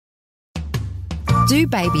Do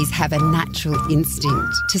babies have a natural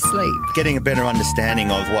instinct to sleep? Getting a better understanding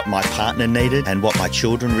of what my partner needed and what my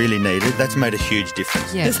children really needed, that's made a huge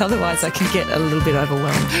difference. Yeah. Because otherwise I can get a little bit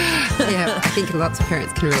overwhelmed. Yeah, I think lots of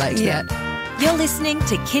parents can relate to that. You're listening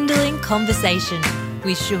to Kindling Conversation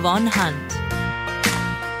with Siobhan Hunt.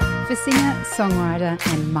 For singer, songwriter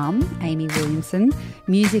and mum, Amy Williamson,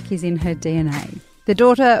 music is in her DNA. The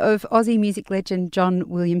daughter of Aussie music legend John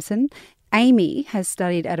Williamson, Amy has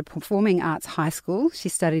studied at a performing arts high school. She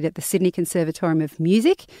studied at the Sydney Conservatorium of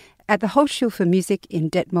Music, at the Hochschule für Musik in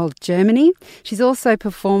Detmold, Germany. She's also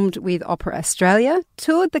performed with Opera Australia,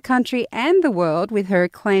 toured the country and the world with her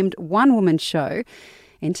acclaimed one-woman show,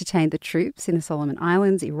 entertained the troops in the Solomon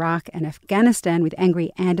Islands, Iraq and Afghanistan with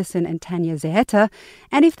Angry Anderson and Tanya Zeta.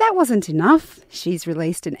 And if that wasn't enough, she's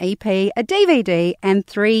released an EP, a DVD and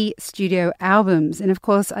 3 studio albums. And of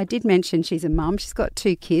course, I did mention she's a mum. She's got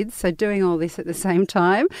 2 kids, so doing all this at the same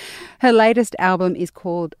time. Her latest album is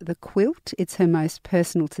called The Quilt. It's her most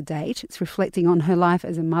personal to date. It's reflecting on her life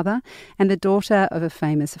as a mother and the daughter of a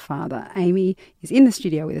famous father. Amy is in the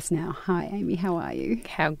studio with us now. Hi, Amy. How are you?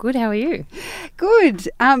 How good. How are you? Good.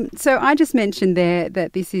 So I just mentioned there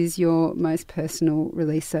that this is your most personal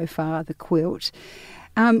release so far, The Quilt.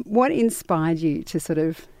 What inspired you to sort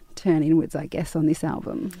of turn inwards, I guess, on this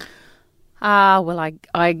album? Well, I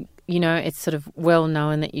it's sort of well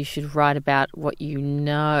known that you should write about what you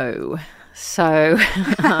know. So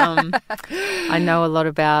I know a lot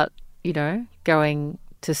about, going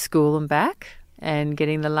to school and back and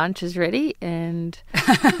getting the lunches ready and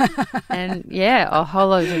a whole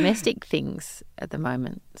lot of domestic things at the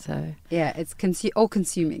moment. So yeah, it's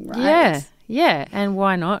all-consuming, right? Yeah, and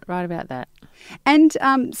why not write about that? And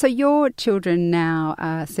so your children now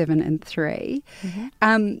are 7 and 3.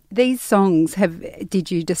 Mm-hmm. These songs, did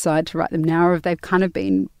you decide to write them now, or have they kind of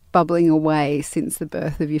been bubbling away since the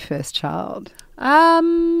birth of your first child?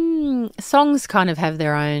 Songs kind of have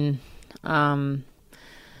their own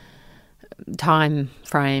time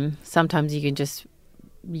frame. Sometimes you can just,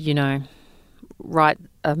 write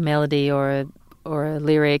a melody or a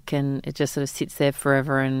lyric and it just sort of sits there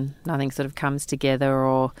forever and nothing sort of comes together,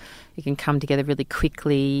 or it can come together really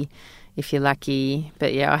quickly if you're lucky.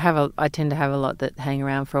 But yeah, I tend to have a lot that hang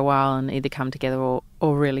around for a while and either come together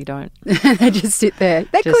or really don't. They just sit there.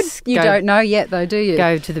 You don't know yet though, do you?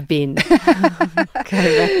 Go to the bin. Go back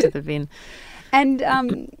to the bin. And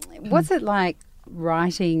what's it like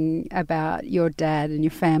writing about your dad and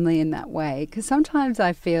your family in that way? Because sometimes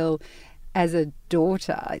I feel as a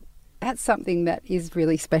daughter, that's something that is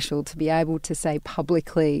really special to be able to say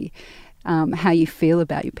publicly how you feel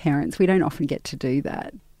about your parents. We don't often get to do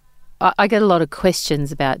that. I get a lot of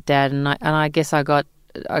questions about Dad, and I guess I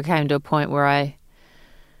came to a point where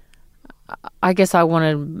I guess I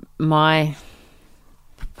wanted my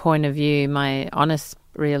point of view, my honest,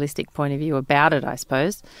 realistic point of view about it, I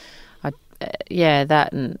suppose.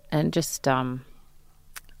 That and just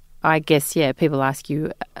I guess, people ask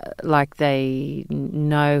you like they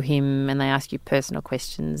know him and they ask you personal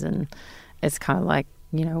questions, and it's kind of like,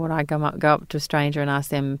 when I go up to a stranger and ask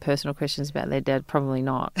them personal questions about their dad, probably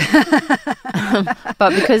not.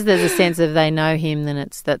 But because there's a sense of they know him, then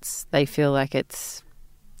they feel like it's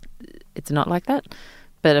not like that.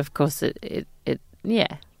 But of course it.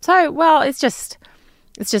 So, well, it's just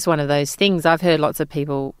one of those things. I've heard lots of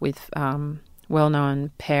people with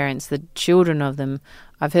well-known parents, the children of them,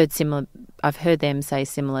 I've heard them say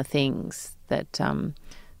similar things, that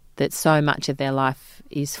so much of their life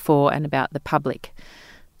is for and about the public.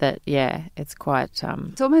 That it's quite.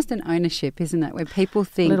 It's almost an ownership, isn't it? Where people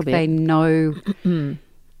think they know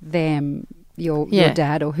them, your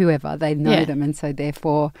dad or whoever, they know them, and so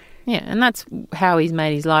therefore. Yeah, and that's how he's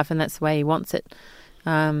made his life, and that's the way he wants it.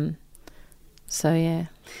 And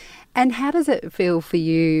how does it feel for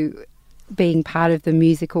you being part of the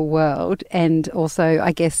musical world, and also,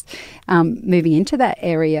 I guess, moving into that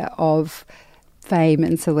area of fame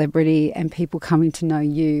and celebrity and people coming to know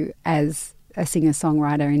you as a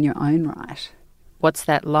singer-songwriter in your own right? What's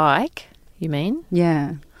that like, you mean?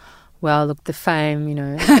 Yeah. Well, look, the fame,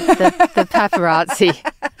 the paparazzi.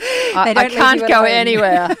 I can't go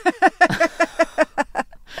anywhere.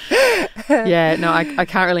 I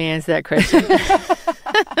can't really answer that question.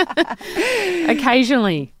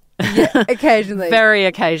 Occasionally. Yeah, occasionally. Very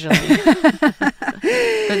occasionally.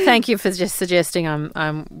 But thank you for just suggesting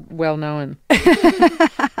I'm well known.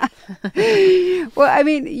 Well, I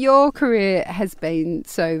mean, your career has been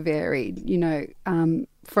so varied,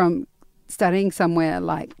 from studying somewhere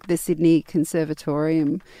like the Sydney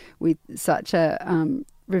Conservatorium with such a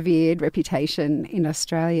revered reputation in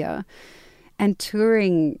Australia, and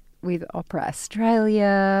touring with Opera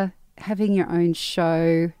Australia, having your own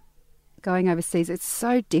show, going overseas, it's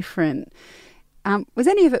so different. Was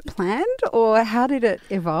any of it planned, or how did it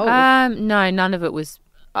evolve? No, none of it was.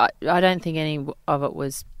 I don't think any of it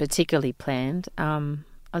was particularly planned. I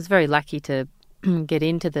was very lucky to get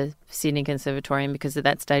into the Sydney Conservatorium because at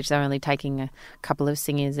that stage they were only taking a couple of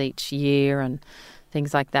singers each year and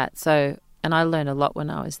things like that. So, and I learned a lot when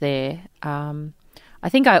I was there. I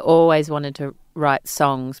think I always wanted to write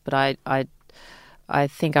songs, but I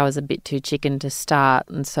think I was a bit too chicken to start,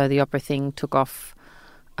 and so the opera thing took off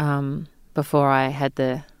before I had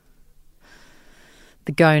the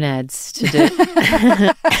gonads to do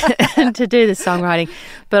to do the songwriting.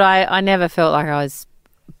 But I never felt like I was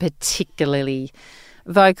particularly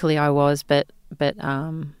vocally. I was, but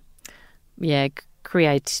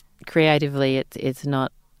creatively, it's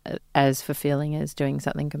not as fulfilling as doing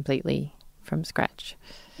something completely from scratch.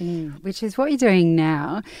 Which is what you're doing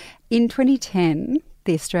now. In 2010,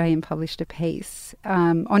 The Australian published a piece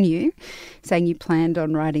on you saying you planned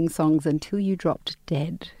on writing songs until you dropped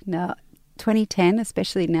dead. Now, 2010,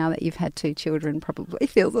 especially now that you've had 2 children, probably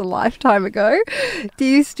feels a lifetime ago. Do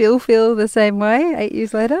you still feel the same way 8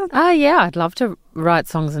 years later? Yeah, I'd love to write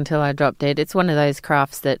songs until I drop dead. It's one of those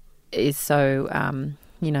crafts that is so,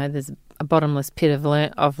 there's a bottomless pit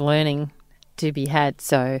of learning to be had.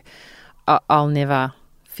 So I'll never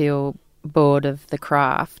feel bored of the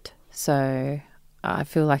craft. So I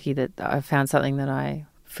feel lucky that I found something that I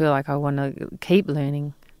feel like I want to keep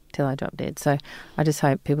learning till I drop dead. So I just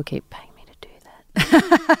hope people keep paying me to do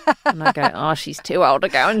that. And I go, oh, she's too old to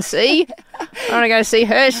go and see. I want to go see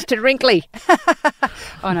her. She's too wrinkly.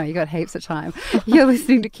 Oh, no, you got heaps of time. You're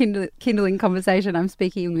listening to Kindling Conversation. I'm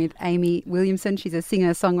speaking with Ami Williamson. She's a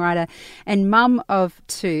singer, songwriter and mum of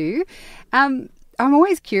 2. I'm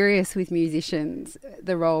always curious with musicians,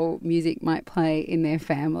 the role music might play in their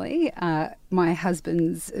family. My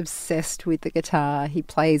husband's obsessed with the guitar. He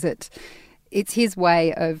plays it. It's his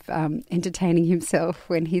way of entertaining himself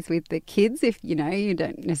when he's with the kids. If, we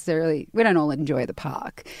don't all enjoy the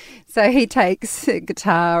park. So he takes a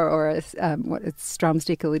guitar or a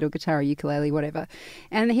drumstick, a little guitar, a ukulele, whatever,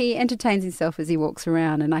 and he entertains himself as he walks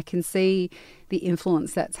around. And I can see the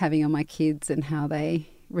influence that's having on my kids and how they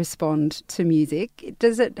respond to music.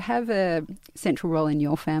 Does it have a central role in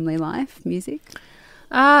your family life, music?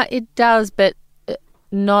 It does, but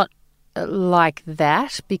not like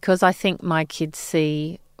that, because I think my kids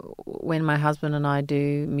see when my husband and I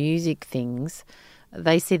do music things,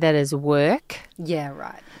 they see that as work. Yeah,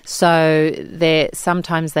 right. So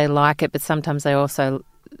sometimes they like it, but sometimes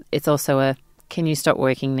it's also a, can you stop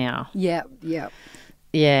working now? Yeah.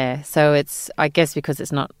 Yeah, so it's, I guess because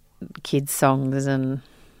it's not kids' songs and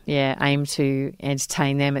aim to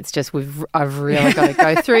entertain them. It's just I've really got to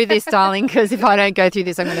go through this, darling, because if I don't go through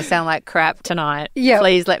this, I'm going to sound like crap tonight. Yep.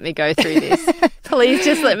 Please let me go through this. Please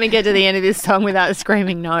just let me get to the end of this song without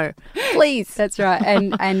screaming no. Please. That's right.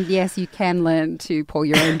 And yes, you can learn to pour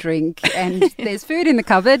your own drink, and there's food in the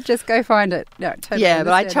cupboard. Just go find it. No, totally. Yeah,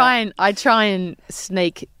 but I try and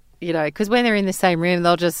sneak, because when they're in the same room,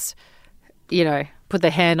 they'll just, put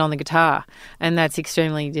their hand on the guitar, and that's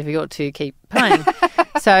extremely difficult to keep playing.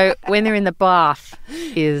 So when they're in the bath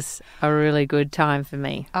is a really good time for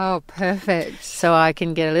me. Oh, perfect. So I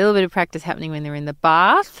can get a little bit of practice happening when they're in the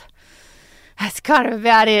bath. That's kind of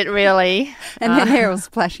about it, really. And then they're all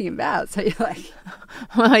splashing about, so you're like...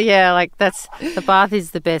 Well, yeah, like the bath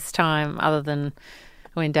is the best time other than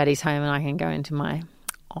when Daddy's home and I can go into my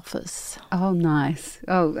office. Oh, nice.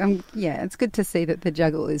 Oh, yeah, it's good to see that the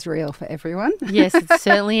juggle is real for everyone. Yes, it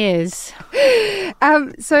certainly is.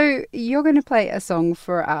 So you're going to play a song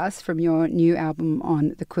for us from your new album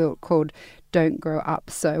on The Quilt called Don't Grow Up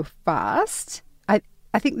So Fast.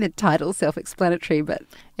 I think the title's self-explanatory, but...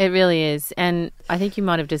 It really is. And I think you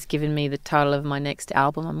might have just given me the title of my next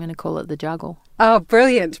album. I'm going to call it The Juggle. Oh,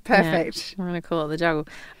 brilliant. Perfect. Yeah, I'm going to call it The Juggle.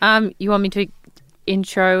 You want me to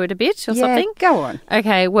intro it a bit or something? Go on.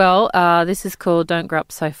 Okay, well, this is called Don't Grow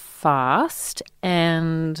Up So Fast.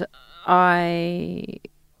 And my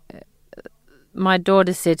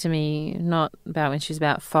daughter said to me, not about when she was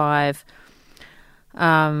about 5,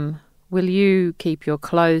 will you keep your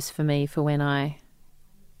clothes for me for when I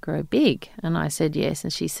grow big? And I said yes.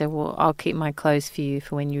 And she said, well, I'll keep my clothes for you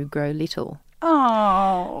for when you grow little.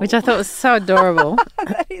 Oh. Which I thought was so adorable.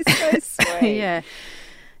 That is so sweet. Yeah.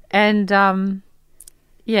 And, I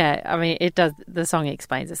mean, it does. The song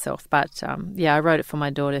explains itself. But, I wrote it for my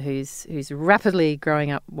daughter who's rapidly growing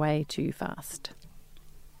up way too fast.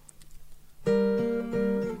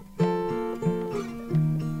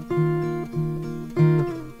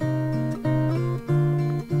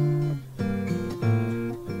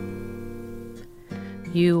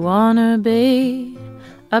 You wanna be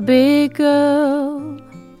a big girl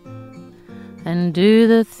and do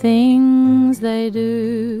the things they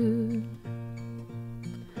do.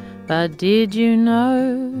 But did you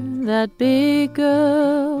know that big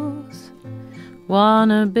girls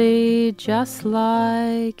wanna be just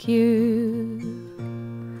like you?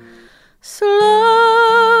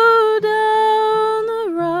 Slow down the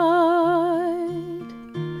ride,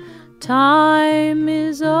 time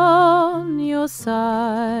is on your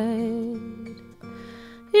side.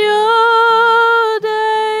 Your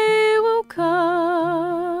day will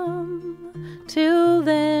come. Till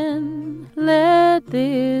then, let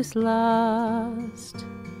this last.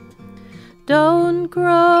 Don't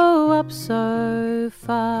grow up so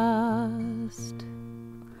fast.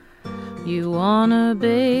 You wanna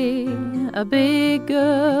be a big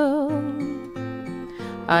girl,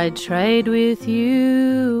 I'd trade with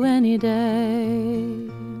you any day.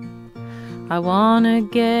 I wanna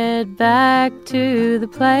get back to the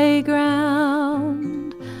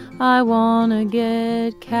playground, I wanna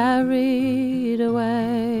get carried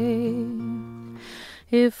away.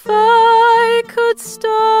 If I could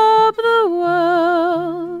stop the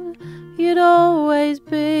world, you'd always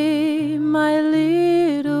be my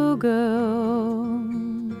little girl.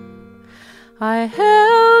 I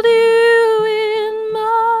held you in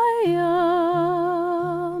my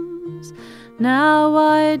arms, now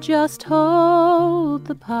I just hold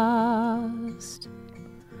the past.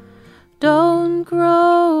 Don't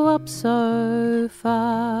grow up so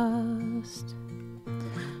fast.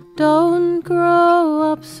 Don't grow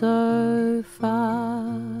up so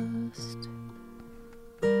fast.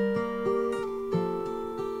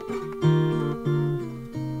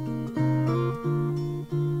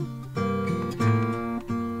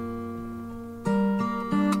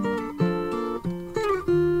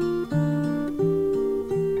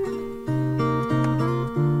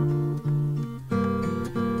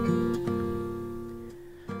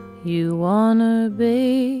 You wanna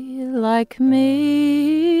be like me,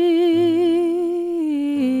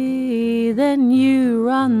 then you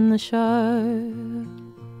run the show.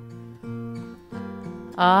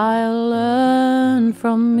 I'll learn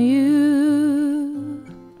from you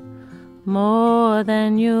more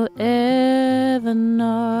than you'll ever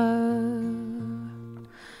know.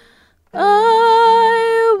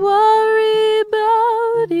 I worry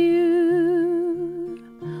about you.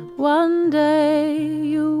 One day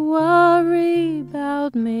you'll worry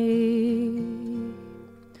about me.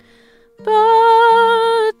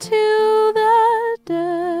 But till that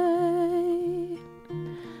day,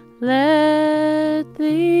 let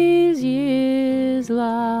these years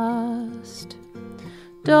last.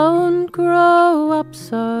 Don't grow up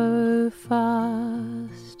so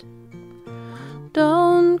fast.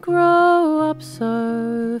 Don't grow up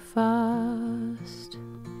so fast.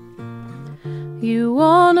 You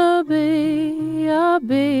wanna be a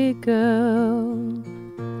big girl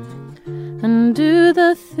and do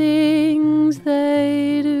the things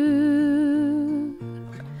they do.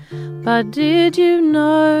 But did you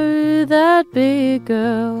know that big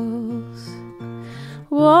girls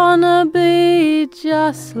wanna be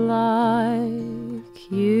just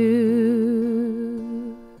like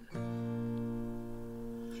you?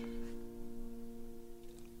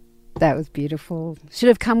 That was beautiful. Should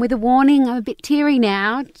have come with a warning. I'm a bit teary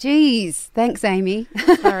now. Jeez. Thanks, Amy.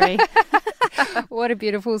 Sorry. What a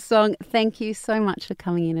beautiful song. Thank you so much for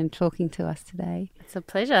coming in and talking to us today. It's a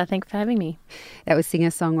pleasure. Thanks for having me. That was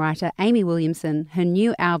singer-songwriter Amy Williamson. Her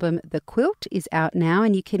new album, The Quilt, is out now,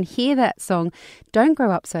 and you can hear that song, Don't Grow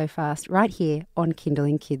Up So Fast, right here on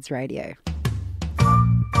Kindling Kids Radio.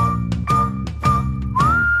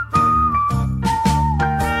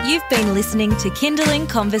 You've been listening to Kindling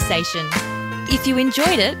Conversation. If you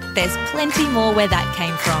enjoyed it, there's plenty more where that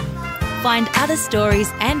came from. Find other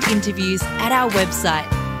stories and interviews at our website.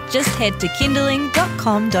 Just head to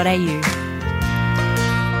kindling.com.au.